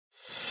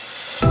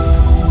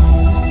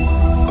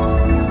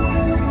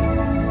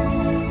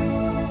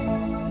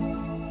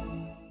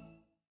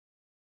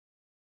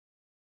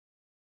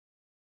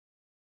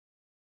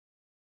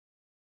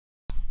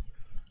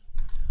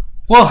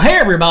Well, hey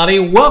everybody,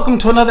 welcome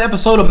to another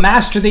episode of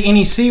Master the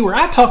NEC, where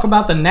I talk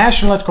about the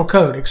National Electrical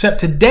Code. Except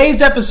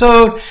today's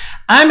episode,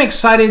 I'm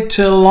excited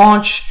to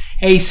launch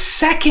a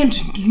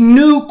second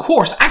new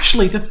course,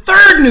 actually the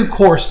third new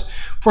course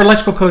for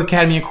Electrical Code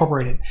Academy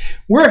Incorporated.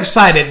 We're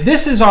excited.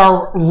 This is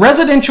our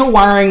Residential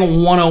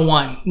Wiring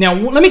 101. Now,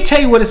 let me tell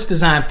you what it's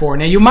designed for.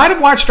 Now, you might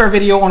have watched our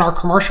video on our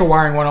Commercial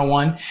Wiring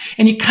 101,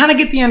 and you kind of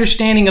get the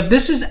understanding of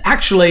this is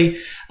actually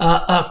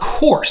a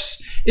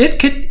course.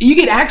 You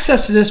get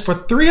access to this for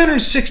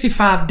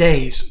 365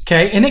 days,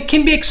 okay? And it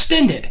can be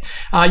extended.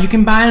 You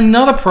can buy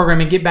another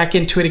program and get back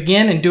into it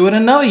again and do it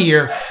another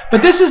year.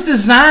 But this is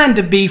designed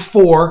to be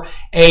for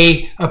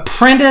an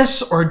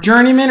apprentice or a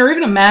journeyman or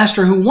even a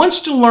master who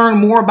wants to learn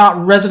more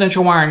about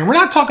residential wiring. And we're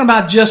not talking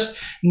about just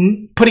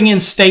putting in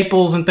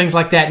staples and things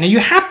like that. Now, you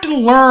have to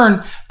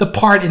learn the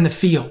part in the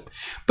field.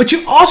 But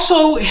you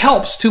also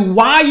helps to,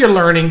 while you're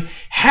learning,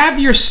 have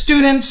your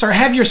students or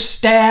have your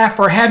staff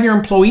or have your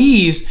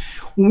employees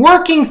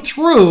working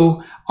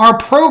through our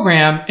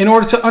program in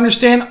order to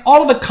understand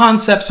all of the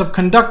concepts of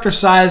conductor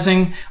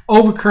sizing,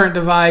 overcurrent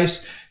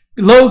device,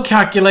 load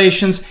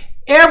calculations,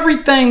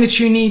 everything that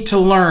you need to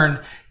learn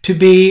to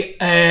be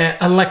an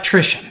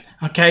electrician.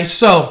 Okay,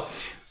 so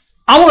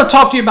I want to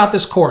talk to you about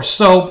this course.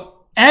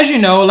 So as you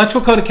know,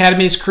 Electrical Code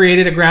Academy has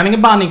created a grounding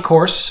and bonding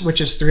course, which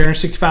is a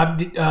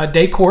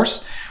 365-day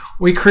course.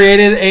 We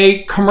created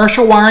a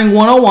Commercial Wiring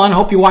 101.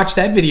 Hope you watched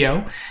that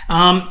video.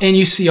 And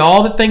you see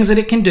all the things that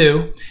it can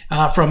do,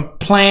 from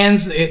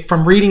plans,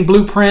 from reading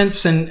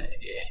blueprints and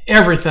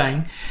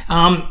everything.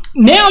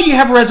 Now you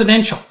have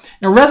residential.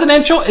 Now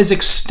residential is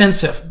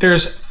extensive.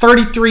 There's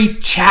 33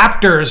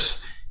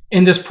 chapters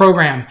in this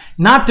program,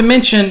 not to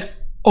mention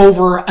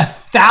over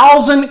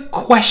 1,000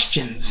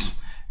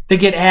 questions that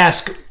get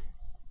asked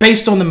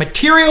based on the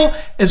material,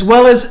 as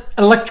well as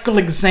electrical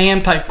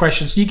exam type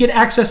questions. You get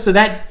access to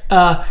that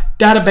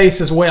database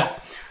as well.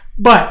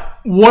 But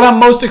what I'm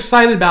most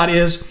excited about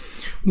is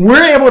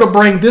we're able to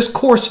bring this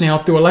course now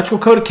through Electrical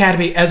Code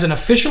Academy as an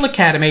official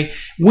academy.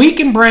 We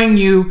can bring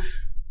you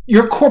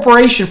your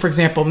corporation, for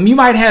example. You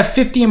might have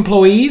 50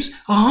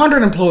 employees,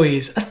 100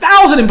 employees,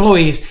 1,000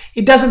 employees.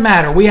 It doesn't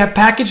matter. We have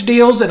package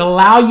deals that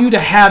allow you to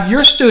have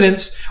your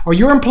students or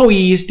your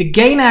employees to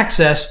gain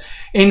access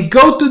and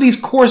go through these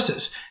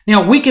courses.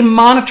 Now, we can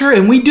monitor,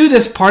 and we do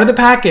this part of the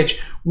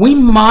package. We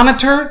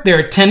monitor their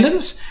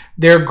attendance,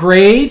 their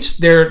grades,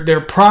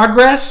 their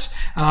progress.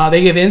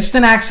 They give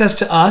instant access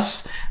to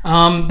us.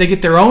 They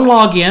get their own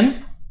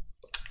login.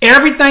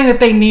 Everything that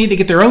they need, they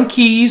get their own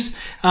keys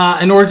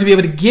in order to be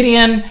able to get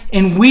in,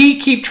 and we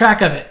keep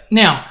track of it.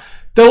 Now,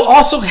 they'll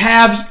also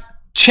have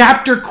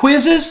chapter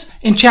quizzes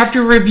and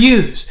chapter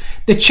reviews.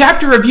 The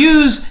chapter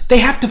reviews, they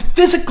have to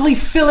physically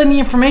fill in the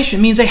information.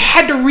 It means they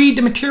had to read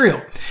the material.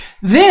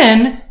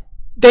 Then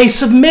they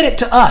submit it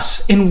to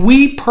us, and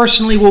we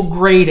personally will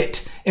grade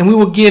it, and we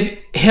will give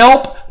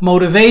help,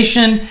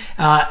 motivation,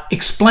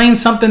 explain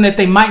something that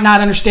they might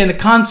not understand the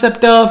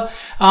concept of.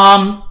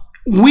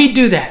 We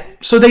do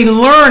that. So they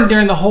learn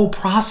during the whole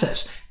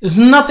process. There's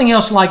nothing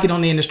else like it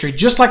on the industry,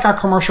 just like our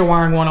Commercial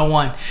Wiring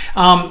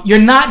 101. You're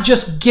not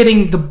just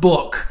getting the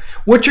book.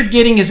 What you're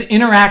getting is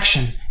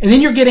interaction, and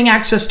then you're getting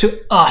access to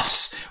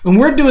us. When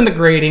we're doing the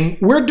grading,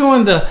 we're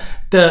doing the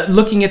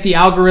looking at the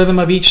algorithm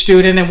of each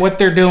student and what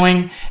they're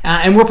doing,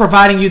 and we're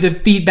providing you the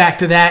feedback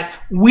to that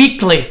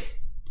weekly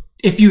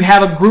if you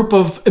have a group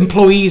of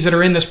employees that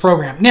are in this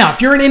program. Now,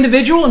 if you're an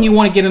individual and you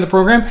want to get in the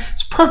program,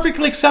 it's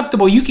perfectly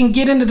acceptable. You can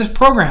get into this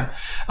program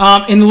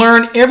and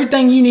learn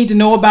everything you need to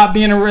know about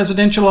being a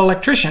residential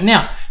electrician.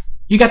 Now,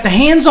 you got the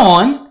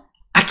hands-on.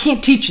 I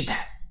can't teach you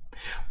that.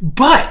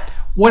 But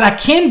what I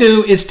can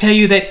do is tell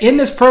you that in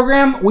this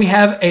program, we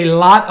have a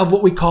lot of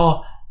what we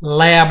call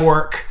lab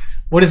work.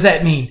 What does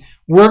that mean?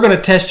 We're going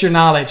to test your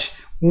knowledge.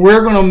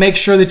 We're going to make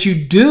sure that you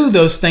do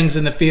those things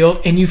in the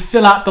field and you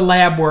fill out the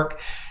lab work.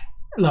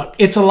 Look,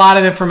 it's a lot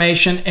of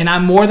information, and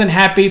I'm more than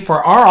happy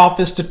for our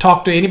office to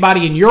talk to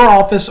anybody in your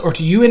office or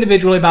to you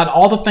individually about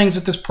all the things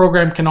that this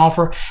program can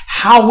offer,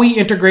 how we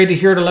integrate it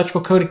here at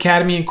Electrical Code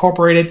Academy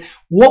Incorporated,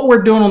 what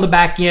we're doing on the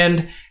back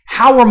end,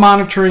 how we're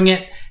monitoring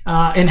it,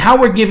 and how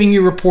we're giving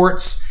you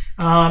reports.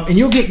 And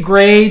you'll get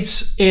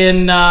grades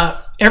and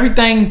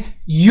everything.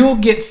 You'll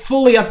get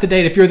fully up to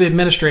date if you're the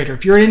administrator.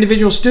 If you're an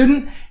individual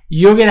student,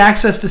 you'll get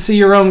access to see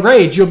your own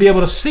grades. You'll be able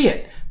to see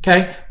it,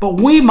 okay?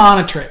 But we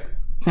monitor it,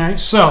 all right?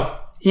 So,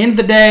 end of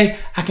the day,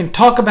 I can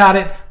talk about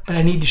it, but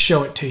I need to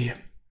show it to you.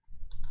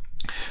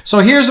 So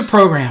here's the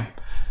program.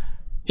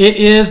 It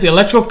is the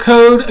Electrical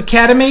Code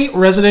Academy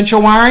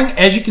Residential Wiring.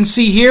 As you can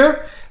see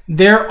here,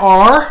 there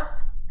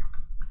are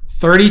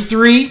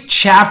 33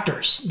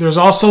 chapters. There's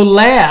also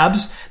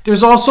labs.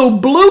 There's also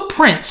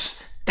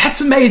blueprints.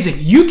 That's amazing.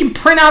 You can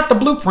print out the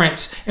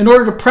blueprints in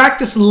order to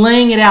practice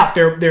laying it out.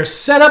 They're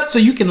set up so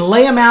you can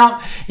lay them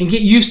out and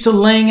get used to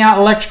laying out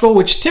electrical,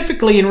 which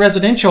typically in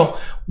residential,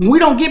 we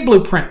don't get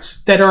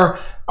blueprints that are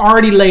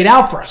already laid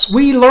out for us.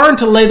 We learn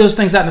to lay those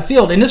things out in the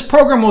field. And this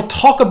program will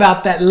talk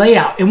about that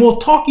layout, and we'll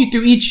talk you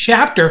through each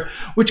chapter,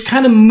 which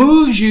kind of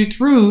moves you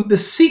through the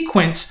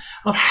sequence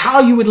of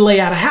how you would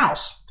lay out a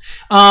house.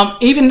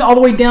 even all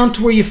the way down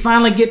to where you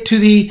finally get to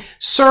the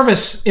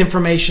service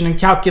information and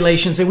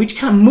calculations, and we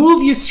kind of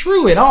move you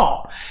through it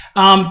all.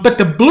 But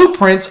the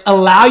blueprints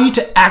allow you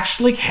to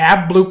actually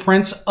have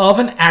blueprints of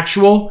an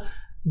actual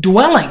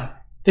dwelling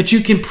that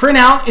you can print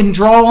out and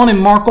draw on and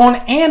mark on,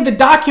 and the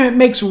document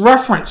makes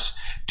reference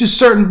to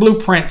certain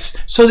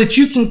blueprints so that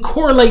you can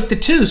correlate the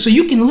two. So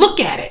you can look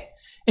at it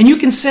and you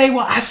can say,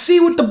 well, I see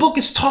what the book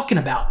is talking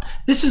about.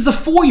 This is the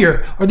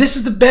foyer, or this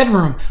is the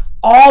bedroom.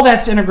 All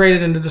that's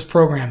integrated into this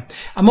program.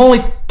 I'm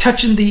only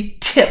touching the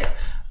tip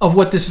of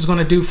what this is going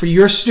to do for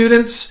your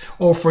students,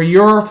 or for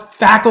your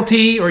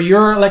faculty, or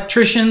your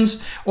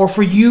electricians, or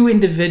for you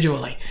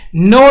individually.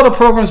 No other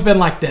program's been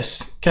like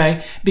this,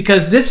 okay?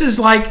 Because this is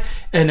like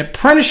an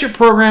apprenticeship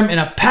program in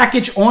a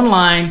package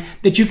online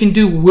that you can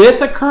do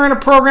with a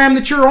current program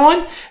that you're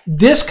on.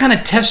 This kind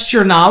of tests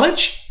your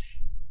knowledge.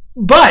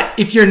 But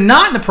if you're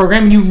not in the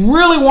program and you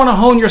really want to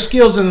hone your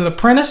skills as an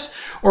apprentice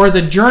or as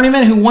a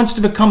journeyman who wants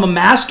to become a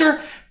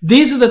master,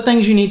 these are the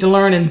things you need to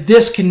learn, and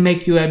this can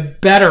make you a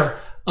better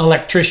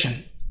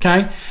electrician.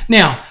 Okay.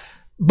 Now,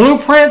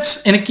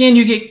 blueprints, and again,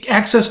 you get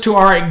access to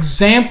our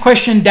exam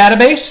question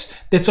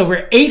database that's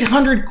over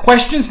 800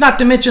 questions, not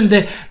to mention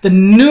the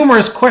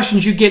numerous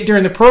questions you get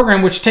during the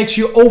program, which takes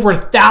you over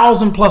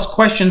 1,000 plus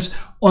questions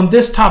on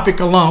this topic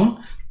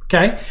alone.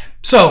 Okay.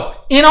 So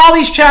in all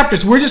these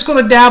chapters, we're just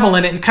going to dabble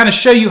in it and kind of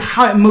show you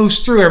how it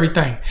moves through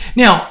everything.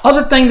 Now,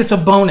 other thing that's a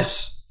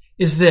bonus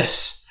is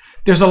this.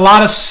 There's a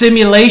lot of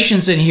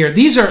simulations in here.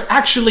 These are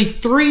actually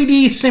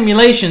 3D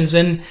simulations,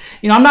 and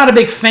I'm not a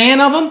big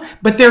fan of them,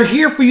 but they're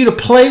here for you to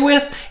play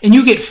with, and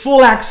you get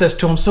full access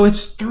to them. So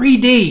it's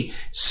 3D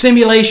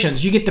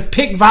simulations. You get to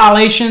pick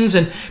violations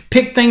and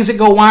pick things that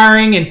go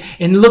wiring,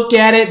 and look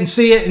at it and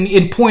see it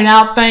and point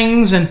out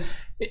things, and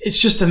it's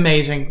just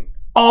amazing.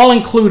 All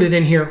included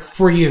in here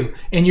for you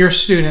and your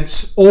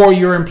students or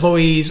your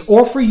employees,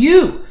 or for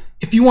you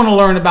if you want to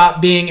learn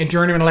about being a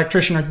journeyman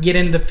electrician or get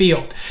into the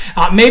field.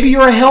 Maybe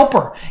you're a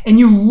helper and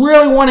you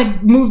really want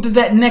to move to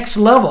that next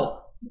level.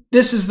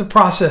 This is the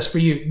process for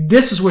you.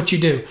 This is what you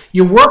do.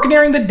 You work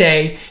during the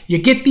day, you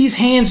get these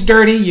hands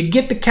dirty, you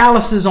get the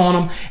calluses on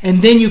them,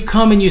 and then you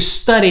come and you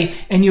study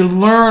and you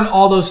learn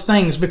all those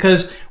things.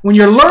 Because when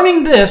you're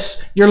learning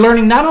this, you're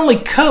learning not only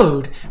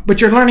code,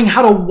 but you're learning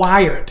how to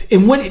wire it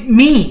and what it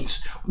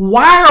means.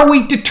 Why are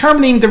we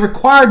determining the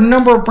required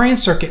number of branch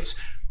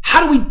circuits?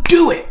 How do we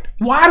do it?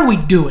 Why do we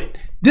do it?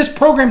 This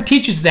program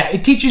teaches that.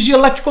 It teaches you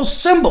electrical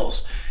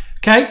symbols.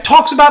 Okay?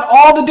 Talks about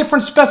all the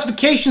different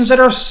specifications that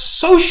are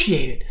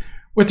associated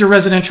with your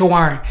residential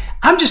wiring.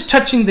 I'm just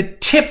touching the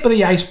tip of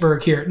the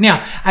iceberg here.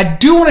 Now, I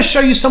do want to show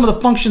you some of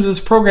the functions of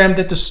this program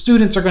that the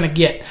students are going to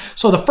get.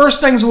 So the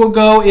first things we'll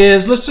go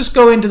is, let's just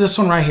go into this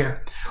one right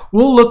here.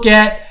 We'll look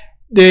at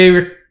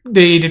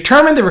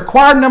determine the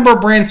required number of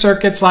branch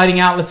circuits,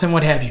 lighting outlets, and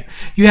what have you.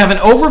 You have an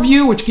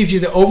overview, which gives you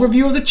the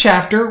overview of the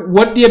chapter,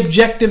 what the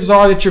objectives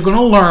are that you're going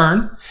to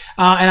learn,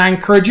 and I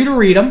encourage you to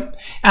read them.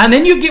 And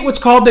then you get what's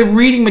called the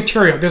reading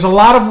material. There's a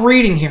lot of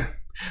reading here,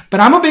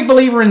 but I'm a big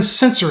believer in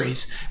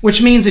sensories,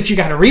 which means that you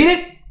got to read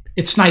it,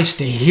 it's nice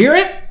to hear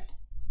it,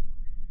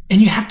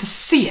 and you have to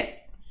see it.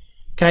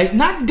 Okay,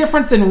 not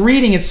different than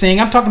reading and seeing.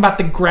 I'm talking about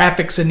the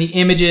graphics and the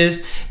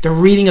images, the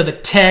reading of the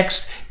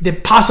text, the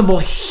possible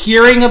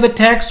hearing of the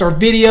text or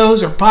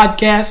videos or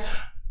podcasts,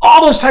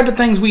 all those type of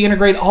things. We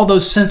integrate all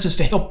those senses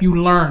to help you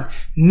learn.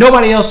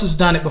 Nobody else has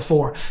done it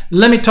before.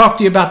 Let me talk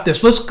to you about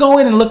this. Let's go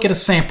in and look at a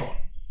sample.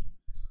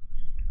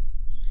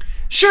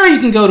 Sure, you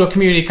can go to a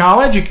community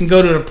college. You can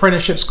go to an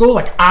apprenticeship school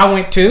like I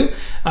went to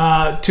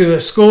a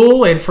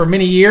school and for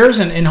many years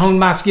and honed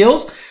my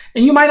skills.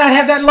 And you might not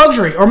have that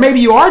luxury, or maybe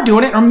you are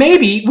doing it, or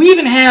maybe we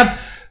even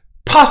have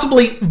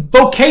possibly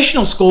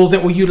vocational schools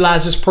that will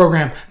utilize this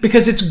program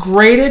because it's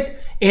graded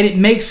and it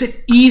makes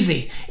it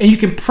easy. And you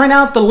can print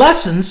out the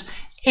lessons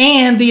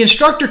and the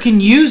instructor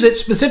can use it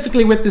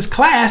specifically with this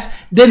class.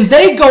 Then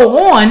they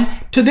go on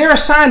to their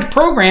assigned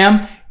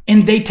program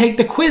and they take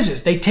the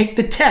quizzes, they take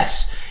the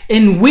tests.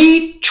 And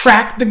we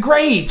track the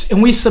grades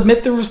and we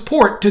submit the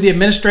report to the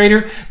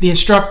administrator, the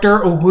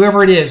instructor, or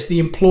whoever it is, the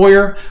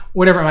employer,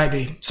 whatever it might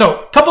be.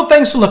 So a couple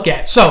things to look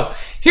at. So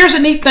here's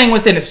a neat thing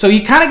within it. So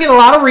you kind of get a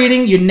lot of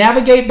reading. You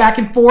navigate back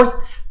and forth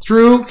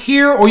through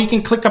here, or you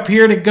can click up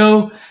here to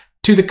go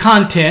to the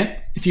content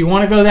if you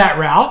want to go that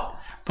route.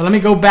 But let me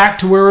go back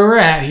to where we were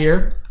at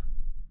here.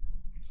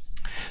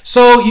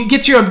 So you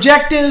get your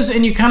objectives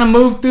and you kind of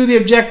move through the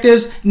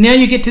objectives. Now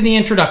you get to the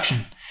introduction.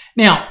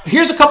 Now,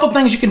 here's a couple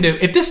things you can do.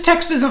 If this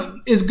text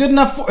is good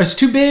enough, it's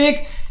too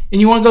big, and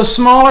you want to go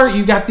smaller,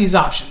 you got these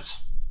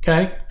options.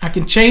 Okay, I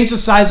can change the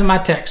size of my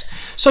text.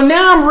 So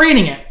now I'm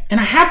reading it, and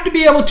I have to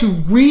be able to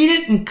read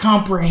it and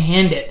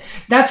comprehend it.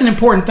 That's an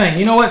important thing.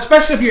 You know what?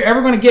 Especially if you're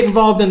ever going to get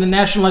involved in the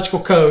National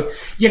Electrical Code,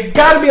 you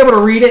got to be able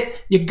to read it.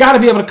 You got to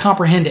be able to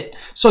comprehend it.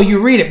 So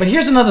you read it. But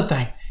here's another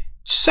thing.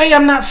 Say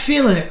I'm not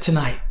feeling it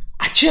tonight.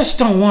 I just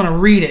don't want to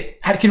read it.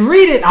 I can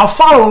read it, I'll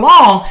follow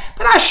along,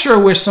 but I sure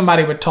wish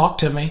somebody would talk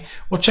to me.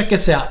 Well, check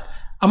this out.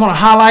 I'm going to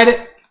highlight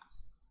it.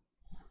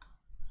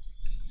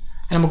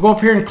 And I'm going to go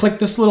up here and click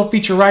this little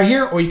feature right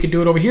here, or you could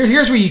do it over here.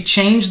 Here's where you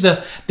change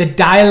the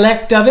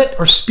dialect of it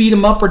or speed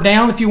them up or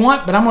down if you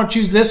want, but I'm going to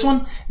choose this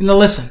one and to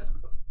listen.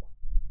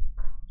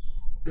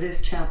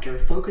 This chapter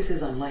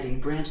focuses on lighting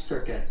branch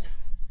circuits.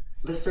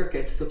 The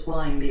circuits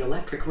supplying the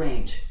electric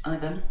range,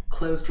 oven,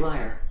 clothes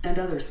dryer, and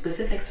other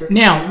specific circuits.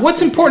 Now,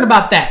 what's important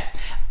about that?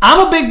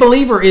 I'm a big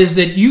believer is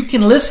that you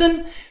can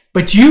listen,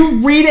 but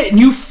you read it and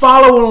you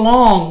follow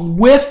along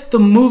with the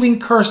moving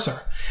cursor.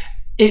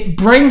 It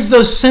brings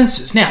those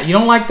senses. Now, you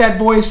don't like that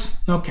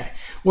voice? Okay.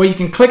 Well, you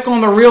can click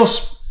on the real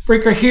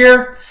speaker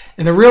here,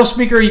 and the real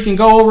speaker you can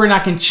go over and I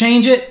can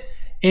change it.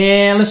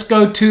 And let's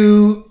go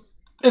to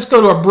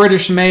a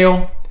British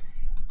male,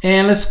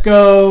 and let's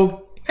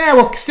go.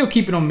 We'll still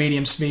keep it on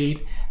medium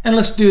speed, and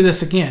let's do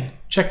this again.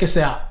 Check this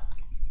out.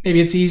 Maybe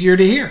it's easier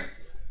to hear.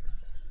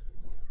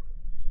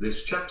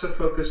 This chapter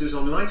focuses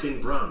on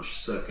lighting branch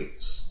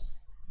circuits.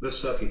 The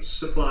circuits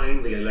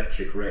supplying the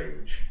electric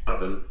range,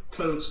 oven,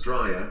 clothes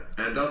dryer,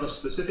 and other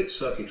specific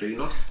circuitry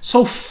not...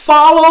 So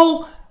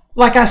follow,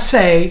 like I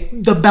say,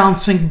 the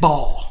bouncing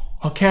ball,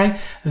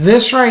 okay?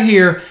 This right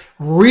here,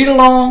 read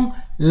along,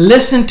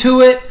 listen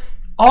to it.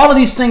 All of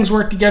these things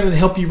work together to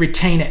help you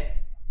retain it,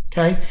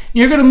 okay?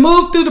 You're going to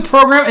move through the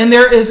program, and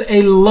there is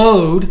a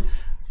load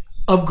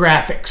of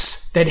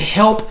graphics that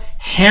help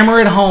hammer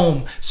it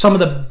home. Some of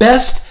the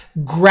best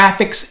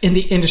graphics in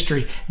the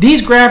industry.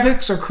 These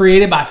graphics are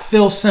created by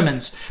Phil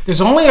Simmons. There's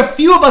only a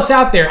few of us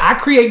out there. I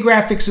create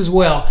graphics as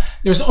well.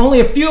 There's only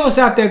a few of us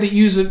out there that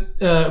use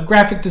a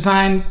graphic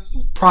design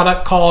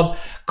product called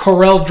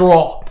Corel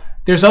Draw.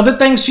 There's other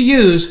things to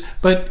use,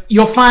 but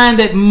you'll find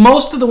that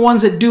most of the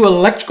ones that do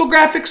electrical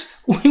graphics,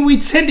 we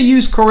tend to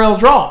use Corel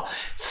Draw.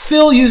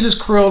 Phil uses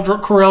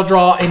Corel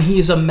Draw, and he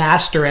is a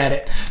master at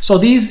it. So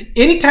these,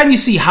 anytime you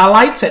see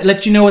highlights that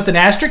let you know with an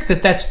asterisk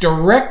that that's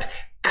direct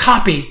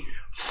copy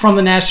from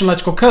the National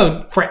Electrical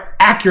Code for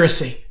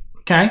accuracy,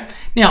 okay?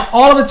 Now,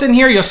 all of it's in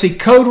here. You'll see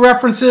code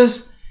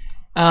references,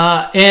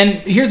 and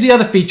here's the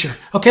other feature.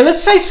 Okay,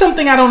 let's say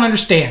something I don't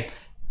understand.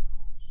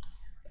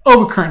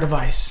 Overcurrent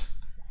device,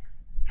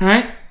 all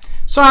right?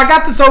 So I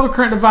got this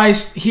overcurrent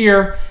device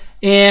here,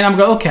 and I'm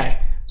going, okay.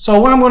 So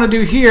what I'm going to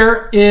do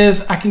here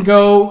is I can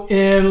go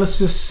and let's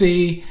just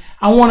see.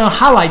 I want to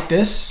highlight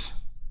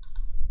this,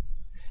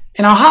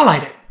 and I'll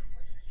highlight it,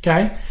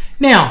 okay?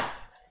 Now,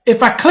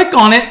 if I click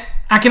on it,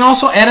 I can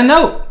also add a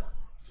note.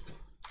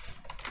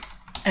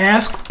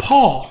 Ask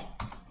Paul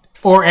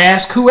or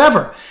ask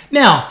whoever.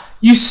 Now,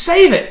 you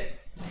save it.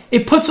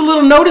 It puts a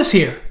little notice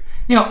here.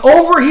 You know,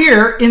 over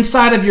here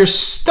inside of your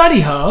study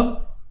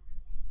hub,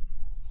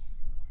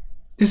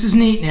 this is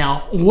neat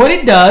now. What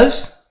it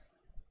does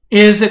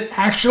is it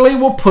actually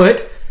will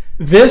put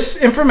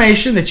this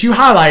information that you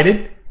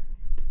highlighted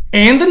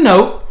and the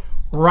note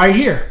right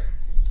here.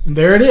 And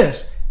there it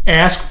is.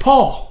 Ask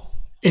Paul.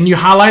 And you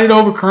highlight it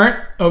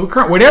overcurrent.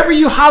 Whatever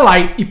you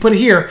highlight, you put it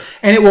here,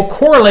 and it will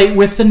correlate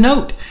with the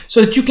note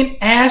so that you can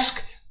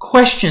ask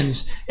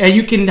questions and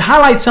you can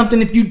highlight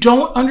something if you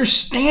don't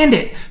understand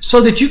it so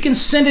that you can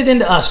send it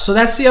into us. So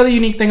that's the other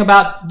unique thing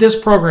about this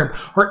program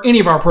or any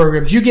of our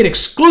programs. You get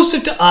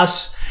exclusive to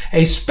us,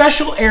 a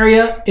special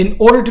area in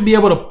order to be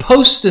able to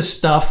post this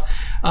stuff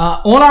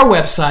on our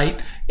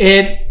website,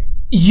 and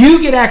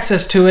you get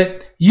access to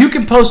it. You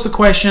can post the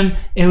question,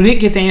 and it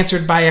gets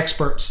answered by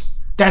experts.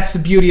 That's the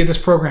beauty of this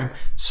program.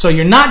 So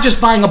you're not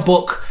just buying a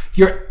book,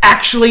 you're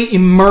actually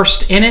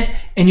immersed in it,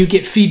 and you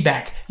get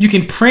feedback. You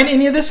can print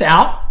any of this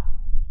out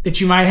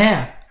that you might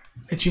have,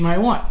 that you might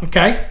want,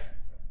 okay?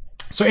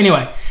 So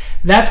anyway,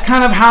 that's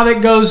kind of how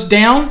that goes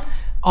down,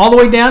 all the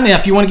way down. Now,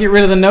 if you want to get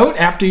rid of the note,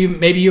 after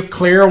maybe you're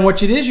clear on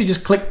what it is, you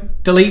just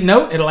click delete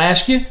note, it'll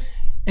ask you,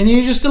 and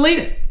you just delete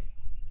it.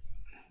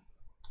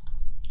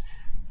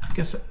 I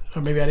guess,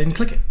 or maybe I didn't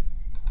click it.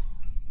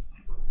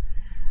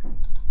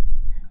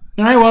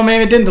 All right, well,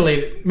 maybe it didn't delete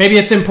it. Maybe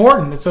it's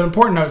important. It's an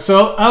important note.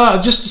 So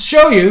just to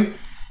show you,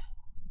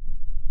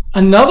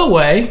 another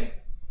way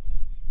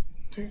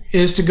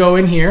is to go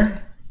in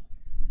here.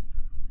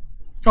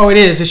 Oh, it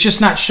is. It's just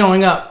not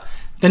showing up.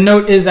 The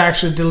note is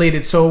actually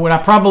deleted. So when I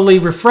probably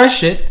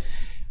refresh it,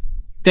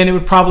 then it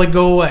would probably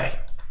go away.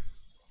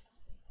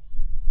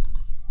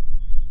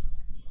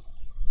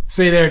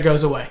 See, there it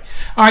goes away.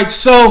 All right,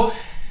 so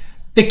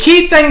the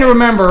key thing to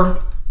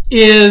remember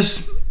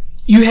is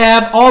you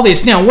have all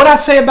this. Now, what I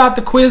say about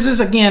the quizzes,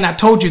 again, I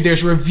told you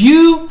there's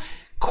review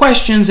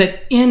questions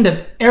at the end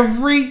of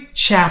every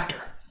chapter.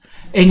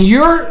 And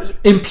your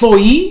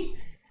employee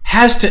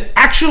has to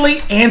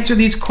actually answer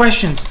these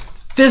questions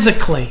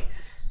physically.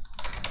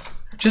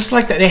 Just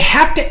like that. They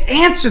have to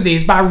answer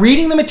these by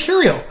reading the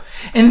material.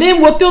 And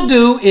then what they'll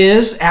do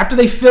is, after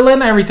they fill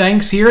in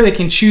everything, see here, they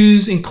can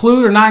choose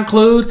include or not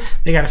include.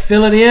 They got to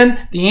fill it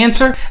in, the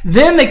answer.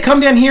 Then they come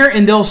down here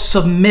and they'll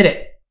submit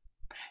it.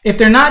 If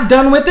they're not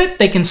done with it,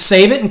 they can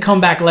save it and come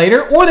back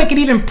later, or they can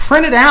even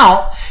print it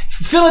out,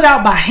 fill it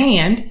out by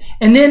hand,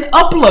 and then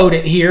upload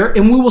it here,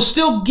 and we will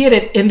still get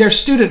it in their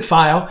student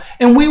file,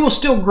 and we will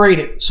still grade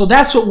it. So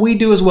that's what we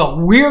do as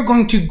well. We're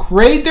going to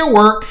grade their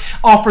work,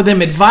 offer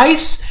them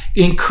advice,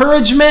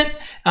 encouragement,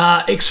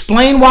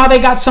 explain why they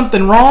got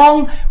something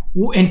wrong,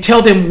 and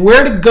tell them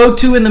where to go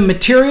to in the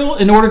material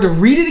in order to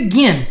read it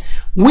again.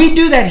 We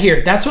do that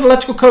here. That's what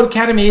Electrical Code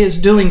Academy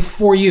is doing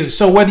for you.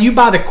 So whether you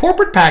buy the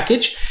corporate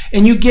package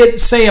and you get,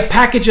 say, a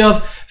package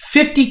of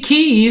 50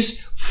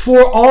 keys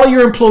for all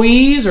your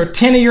employees or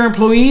 10 of your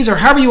employees or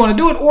however you want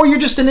to do it, or you're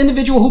just an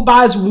individual who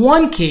buys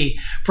one key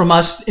from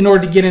us in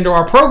order to get into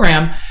our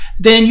program,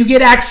 then you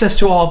get access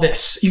to all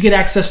this. You get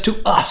access to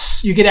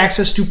us. You get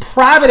access to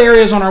private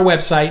areas on our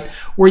website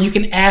where you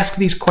can ask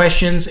these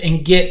questions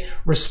and get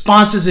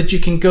responses that you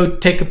can go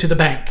take up to the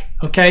bank.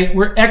 Okay?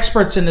 We're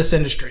experts in this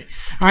industry.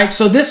 All right,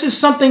 so this is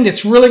something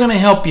that's really going to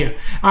help you.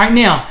 All right,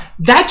 now,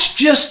 that's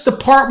just the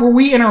part where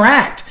we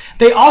interact.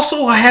 They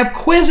also have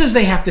quizzes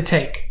they have to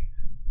take.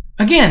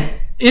 Again,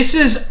 this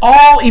is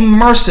all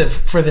immersive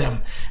for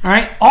them. All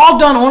right, all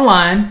done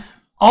online,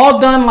 all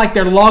done like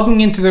they're logging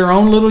into their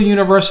own little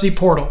university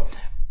portal,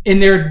 and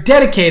they're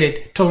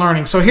dedicated to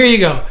learning. So here you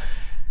go.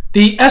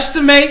 The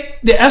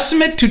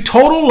estimate to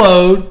total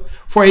load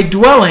for a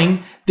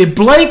dwelling, the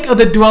blank of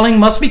the dwelling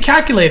must be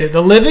calculated.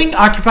 The living,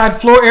 occupied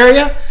floor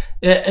area,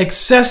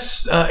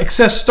 excess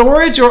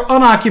storage, or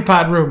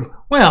unoccupied room.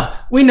 Well,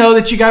 we know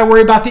that you got to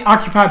worry about the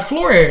occupied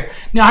floor area.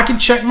 Now I can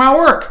check my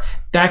work.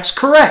 That's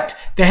correct.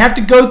 They have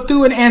to go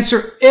through and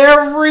answer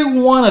every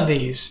one of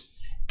these.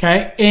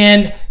 Okay,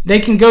 and they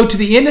can go to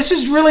the end. This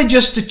is really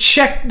just to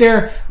check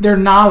their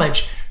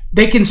knowledge.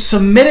 They can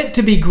submit it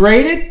to be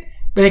graded,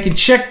 but they can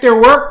check their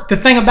work. The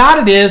thing about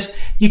it is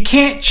you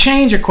can't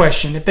change a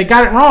question. If they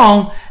got it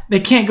wrong,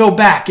 they can't go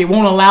back. It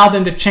won't allow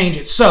them to change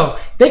it. So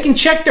they can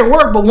check their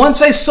work, but once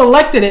they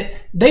selected it,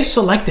 they've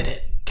selected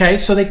it. Okay,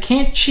 so they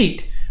can't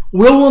cheat.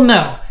 Will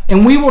know,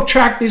 and we will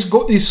track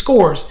these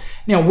scores.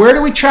 Now, where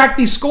do we track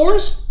these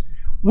scores?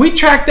 We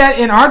track that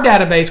in our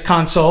database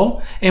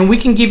console, and we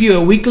can give you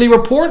a weekly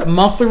report, a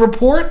monthly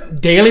report,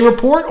 daily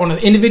report on an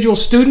individual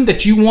student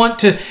that you want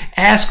to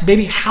ask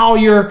maybe how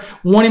your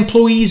one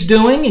employee is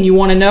doing and you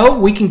want to know.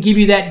 We can give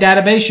you that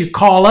database. You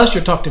call us,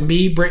 you'll talk to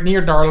me, Brittany,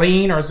 or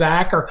Darlene, or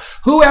Zach, or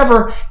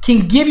whoever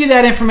can give you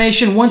that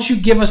information once you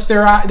give us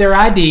their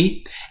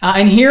ID.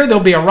 And here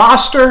there'll be a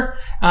roster.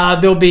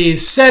 There'll be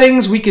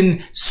settings. We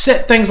can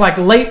set things like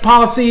late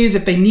policies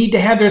if they need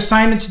to have their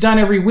assignments done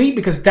every week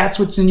because that's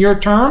what's in your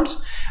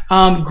terms.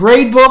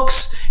 Grade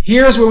books.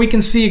 Here's where we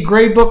can see a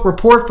grade book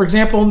report. For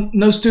example,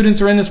 no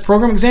students are in this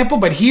program example,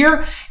 but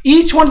here,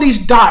 each one of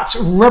these dots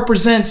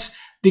represents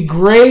the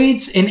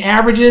grades and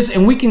averages,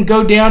 and we can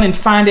go down and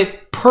find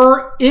it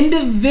per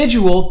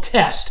individual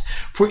test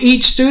for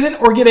each student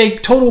or get a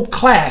total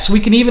class.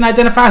 We can even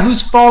identify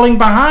who's falling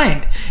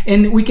behind,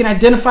 and we can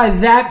identify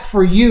that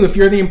for you if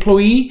you're the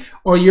employee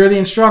or you're the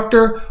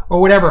instructor or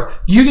whatever.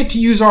 You get to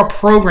use our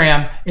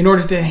program in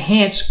order to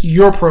enhance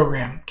your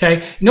program,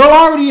 okay? No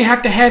longer do you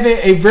have to have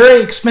a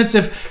very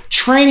expensive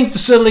training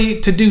facility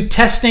to do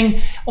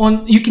testing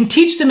on. You can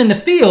teach them in the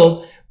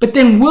field, but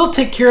then we'll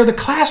take care of the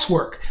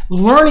classwork,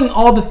 learning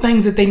all the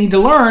things that they need to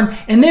learn.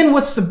 And then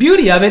what's the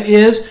beauty of it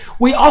is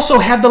we also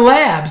have the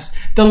labs.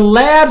 The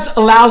labs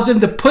allows them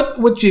to put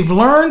what you've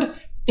learned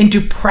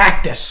into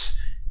practice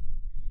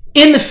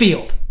in the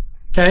field.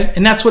 Okay,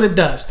 and that's what it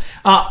does.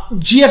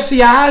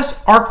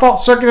 GFCIs, arc fault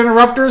circuit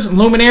interrupters, and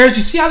luminaires.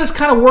 You see how this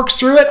kind of works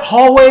through it?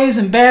 Hallways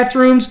and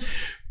bathrooms,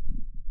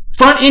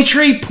 front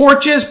entry,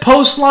 porches,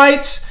 post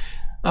lights,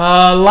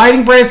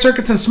 lighting branch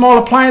circuits, and small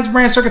appliance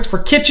branch circuits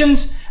for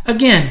kitchens.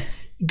 Again,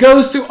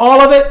 goes through all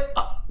of it.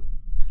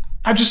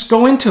 I just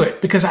go into it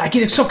because I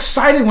get so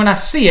excited when I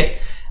see it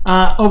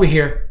over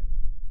here.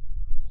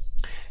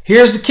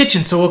 Here's the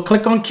kitchen. So we'll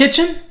click on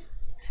kitchen,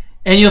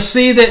 and you'll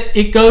see that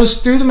it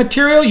goes through the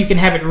material. You can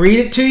have it read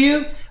it to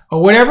you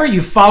or whatever.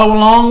 You follow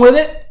along with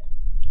it.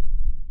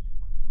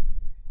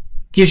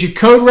 Gives you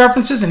code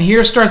references, and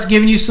here starts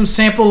giving you some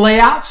sample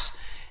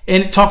layouts.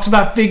 And it talks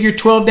about figure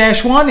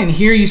 12-1, and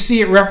here you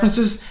see it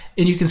references,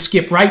 and you can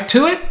skip right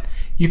to it.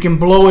 You can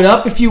blow it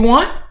up if you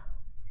want.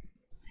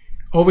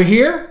 Over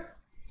here,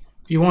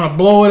 if you want to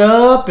blow it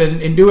up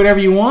and do whatever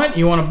you want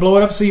to blow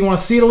it up so you want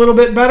to see it a little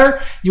bit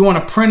better, you want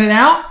to print it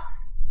out,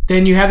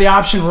 then you have the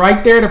option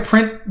right there to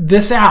print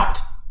this out,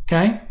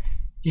 okay?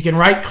 You can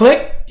right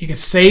click, you can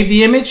save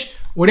the image,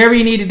 whatever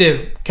you need to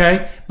do,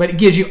 okay? But it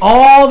gives you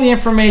all the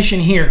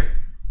information here,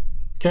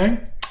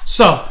 okay?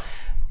 So,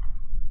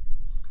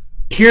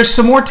 here's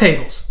some more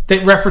tables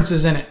that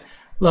references in it.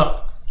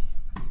 Look,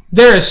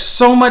 there is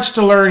so much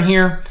to learn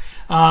here.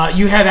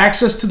 You have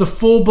access to the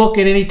full book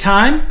at any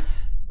time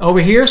over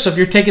here. So if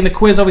you're taking the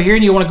quiz over here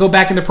and you want to go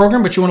back in the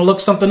program, but you want to look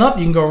something up,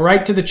 you can go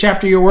right to the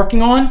chapter you're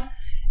working on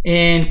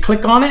and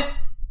click on it.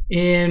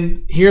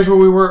 And here's where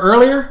we were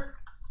earlier.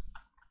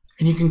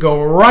 And you can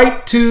go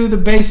right to the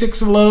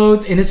basics of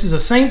loads. And this is the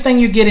same thing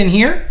you get in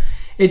here.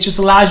 It just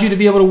allows you to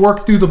be able to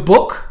work through the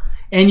book.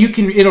 And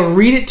it'll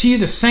read it to you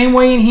the same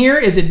way in here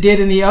as it did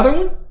in the other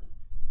one.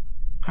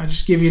 I'll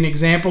just give you an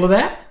example of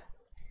that.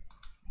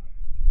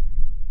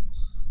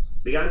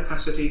 The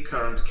ampacity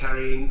current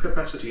carrying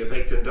capacity of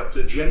a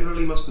conductor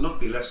generally must not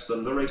be less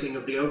than the rating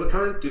of the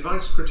overcurrent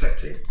device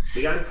protecting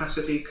the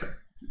ampacity.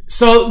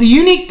 So the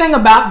unique thing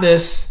about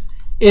this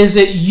is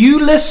that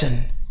you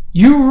listen,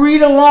 you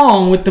read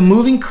along with the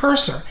moving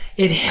cursor.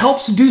 It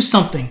helps do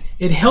something.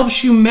 It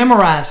helps you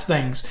memorize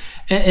things.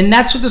 And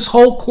that's what this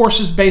whole course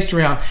is based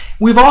around.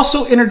 We've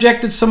also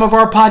interjected some of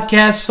our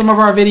podcasts, some of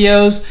our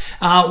videos.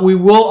 We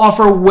will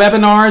offer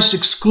webinars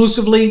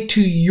exclusively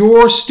to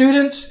your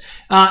students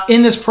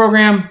in this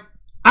program.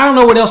 I don't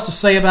know what else to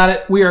say about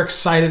it. We are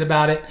excited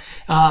about it.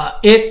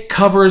 It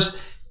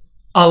covers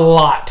a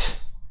lot.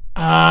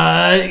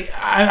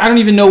 I don't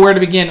even know where to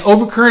begin.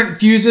 Overcurrent,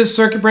 fuses,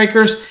 circuit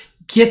breakers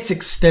gets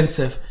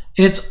extensive.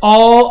 And it's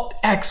all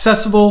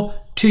accessible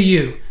to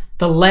you.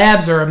 The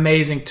labs are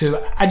amazing too.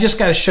 I just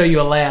got to show you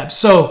a lab.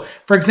 So,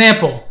 for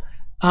example,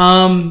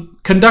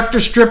 conductor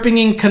stripping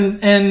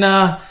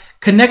and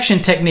connection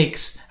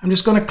techniques. I'm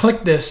just going to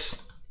click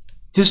this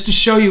just to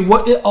show you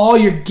what all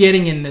you're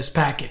getting in this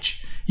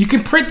package. You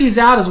can print these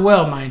out as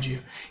well, mind you.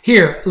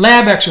 Here,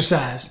 lab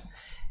exercise.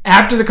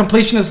 After the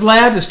completion of this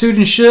lab, the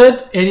student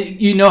should, and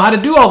you know how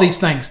to do all these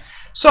things.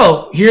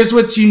 So, here's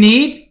what you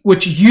need,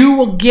 which you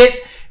will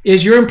get.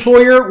 Is your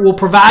employer will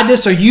provide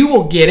this, or you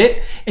will get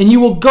it, and you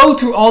will go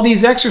through all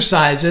these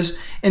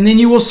exercises, and then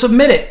you will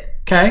submit it,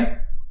 okay?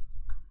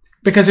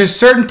 Because there's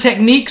certain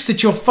techniques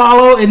that you'll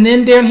follow, and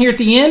then down here at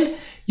the end,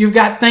 you've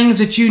got things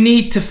that you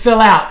need to fill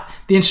out.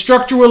 The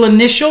instructor will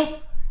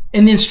initial,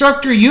 and the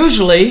instructor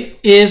usually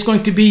is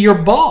going to be your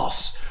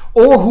boss,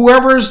 or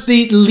whoever's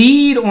the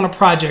lead on a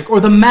project, or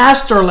the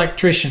master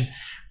electrician,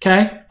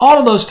 okay? All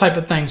of those type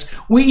of things.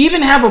 We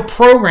even have a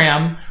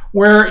program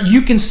where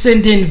you can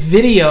send in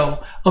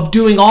video of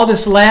doing all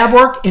this lab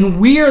work, and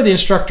we are the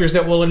instructors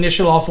that will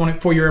initial off on it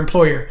for your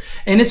employer.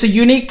 And it's a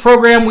unique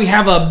program. We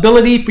have an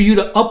ability for you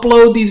to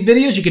upload these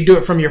videos. You can do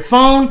it from your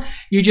phone.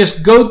 You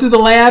just go through the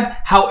lab.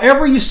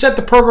 However you set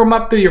the program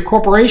up through your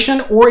corporation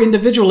or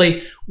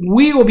individually,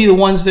 we will be the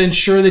ones that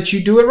ensure that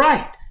you do it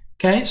right.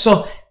 Okay,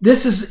 so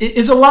this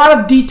is a lot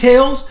of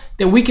details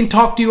that we can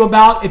talk to you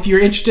about if you're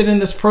interested in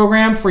this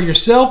program for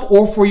yourself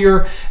or for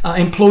your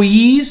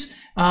employees.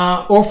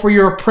 Or for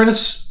your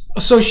apprentice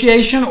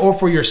association or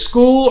for your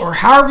school or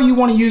however you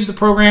want to use the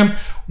program.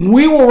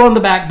 We will run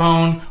the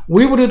backbone.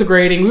 We will do the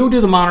grading. We will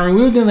do the monitoring.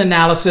 We will do the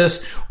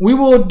analysis. We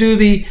will do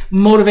the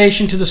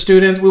motivation to the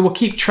students. We will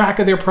keep track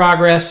of their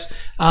progress.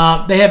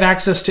 They have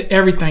access to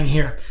everything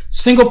here.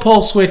 Single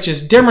pole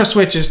switches, dimmer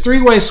switches,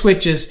 three-way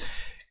switches,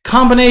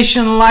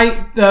 combination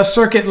light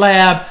circuit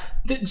lab.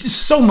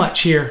 Just so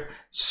much here.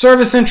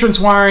 Service entrance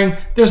wiring,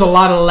 there's a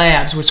lot of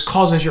labs, which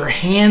causes your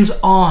hands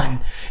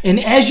on. And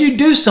as you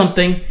do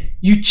something,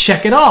 you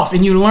check it off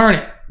and you learn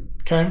it.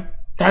 Okay?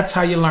 That's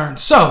how you learn.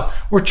 So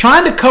we're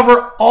trying to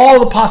cover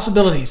all the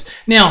possibilities.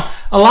 Now,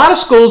 a lot of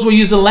schools will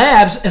use the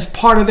labs as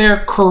part of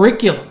their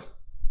curriculum.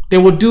 They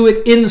will do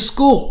it in the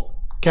school.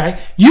 Okay?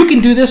 You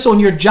can do this on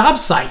your job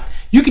site.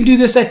 You can do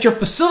this at your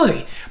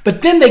facility.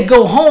 But then they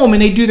go home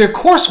and they do their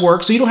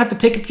coursework, so you don't have to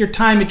take up your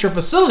time at your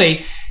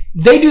facility.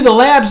 They do the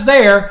labs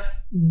there.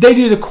 They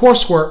do the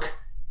coursework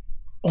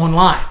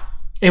online,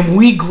 and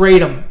we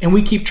grade them and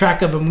we keep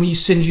track of them. We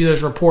send you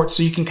those reports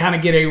so you can kind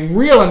of get a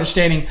real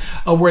understanding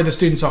of where the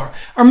students are.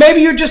 Or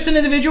maybe you're just an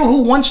individual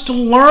who wants to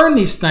learn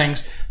these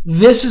things.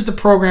 This is the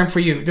program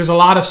for you. There's a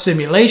lot of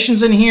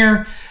simulations in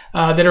here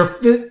that are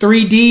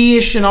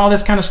 3D-ish and all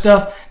this kind of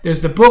stuff.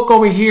 There's the book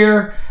over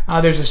here.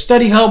 There's a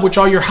study hub, which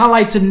all your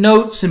highlights and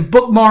notes and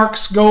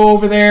bookmarks go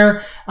over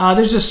there.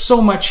 There's just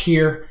so much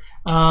here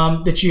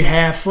that you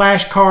have.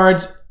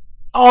 Flashcards.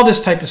 All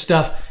this type of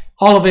stuff,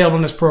 all available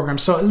in this program.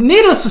 So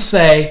needless to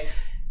say,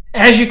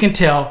 as you can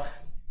tell,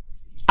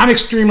 I'm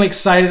extremely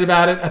excited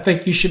about it. I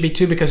think you should be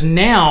too, because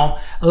now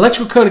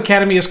Electrical Code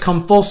Academy has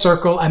come full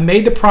circle. I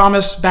made the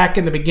promise back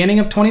in the beginning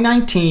of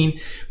 2019.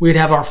 We'd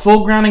have our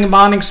full grounding and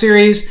bonding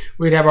series.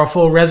 We'd have our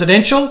full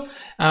residential.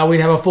 We'd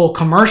have a full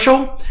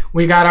commercial.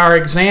 We got our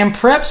exam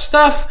prep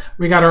stuff.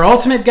 We got our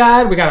ultimate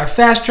guide. We got our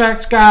fast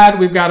tracks guide.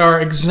 We've got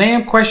our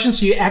exam questions.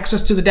 So you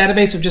access to the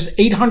database of just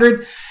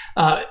 800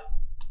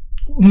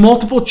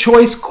 multiple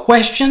choice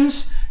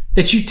questions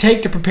that you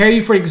take to prepare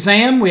you for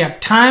exam. We have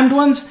timed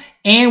ones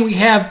and we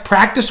have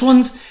practice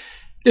ones.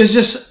 There's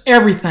just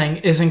everything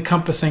is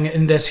encompassing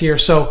in this here.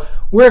 So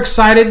we're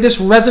excited.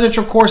 This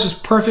residential course is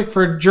perfect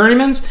for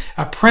journeymans,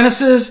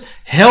 apprentices,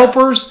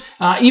 helpers,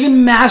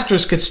 even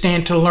masters could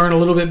stand to learn a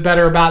little bit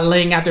better about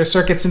laying out their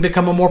circuits and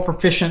become a more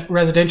proficient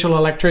residential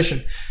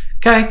electrician.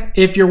 Okay,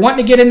 if you're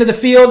wanting to get into the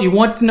field, you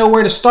want to know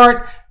where to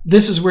start,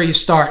 this is where you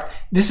start.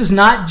 This is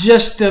not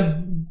just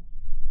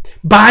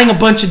buying a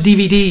bunch of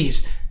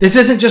DVDs. This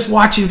isn't just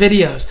watching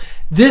videos.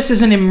 This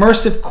is an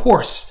immersive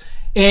course,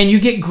 and you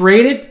get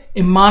graded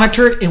and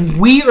monitored,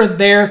 and we are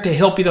there to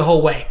help you the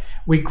whole way.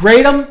 We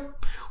grade them.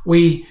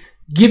 We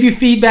give you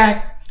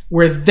feedback.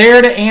 We're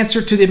there to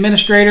answer to the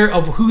administrator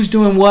of who's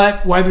doing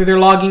what, whether they're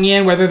logging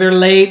in, whether they're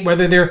late,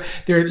 whether they're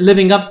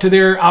living up to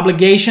their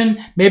obligation.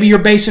 Maybe you're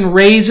basing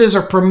raises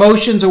or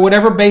promotions or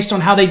whatever based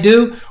on how they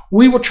do.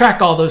 We will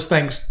track all those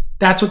things.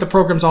 That's what the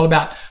program's all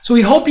about. So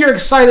we hope you're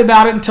excited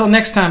about it. Until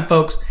next time,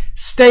 folks,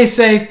 stay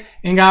safe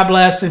and God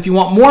bless. If you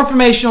want more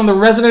information on the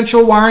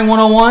Residential Wiring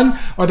 101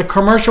 or the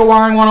Commercial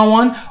Wiring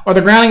 101 or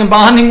the Grounding and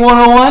Bonding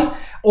 101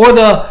 or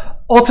the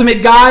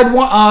ultimate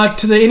guide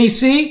to the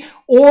NEC,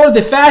 or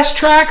the fast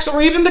tracks,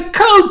 or even the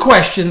code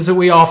questions that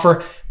we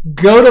offer,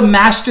 go to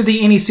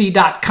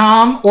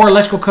masterthenec.com or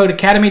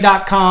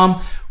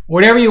electricalcodeacademy.com.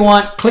 Whatever you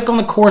want, click on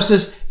the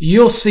courses.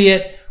 You'll see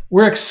it.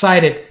 We're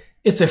excited.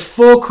 It's a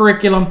full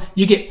curriculum.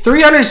 You get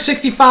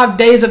 365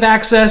 days of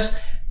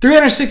access,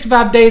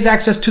 365 days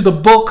access to the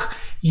book.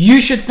 You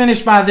should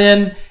finish by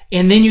then,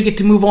 and then you get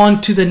to move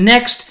on to the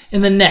next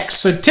and the next.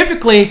 So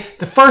typically,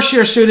 the first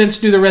year students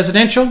do the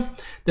residential,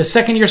 the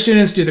second year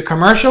students do the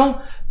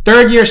commercial,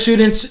 third year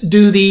students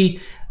do the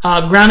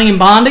grounding and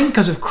bonding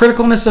because of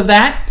criticalness of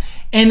that.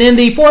 And then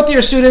the fourth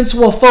year students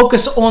will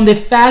focus on the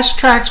Fast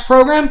Tracks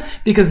program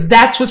because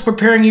that's what's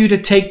preparing you to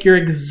take your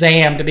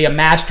exam to be a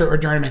master or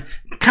journeyman.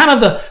 Kind of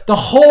the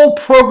whole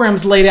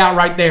program's laid out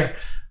right there.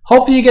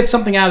 Hopefully you get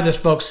something out of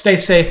this, folks. Stay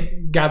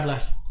safe. God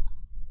bless.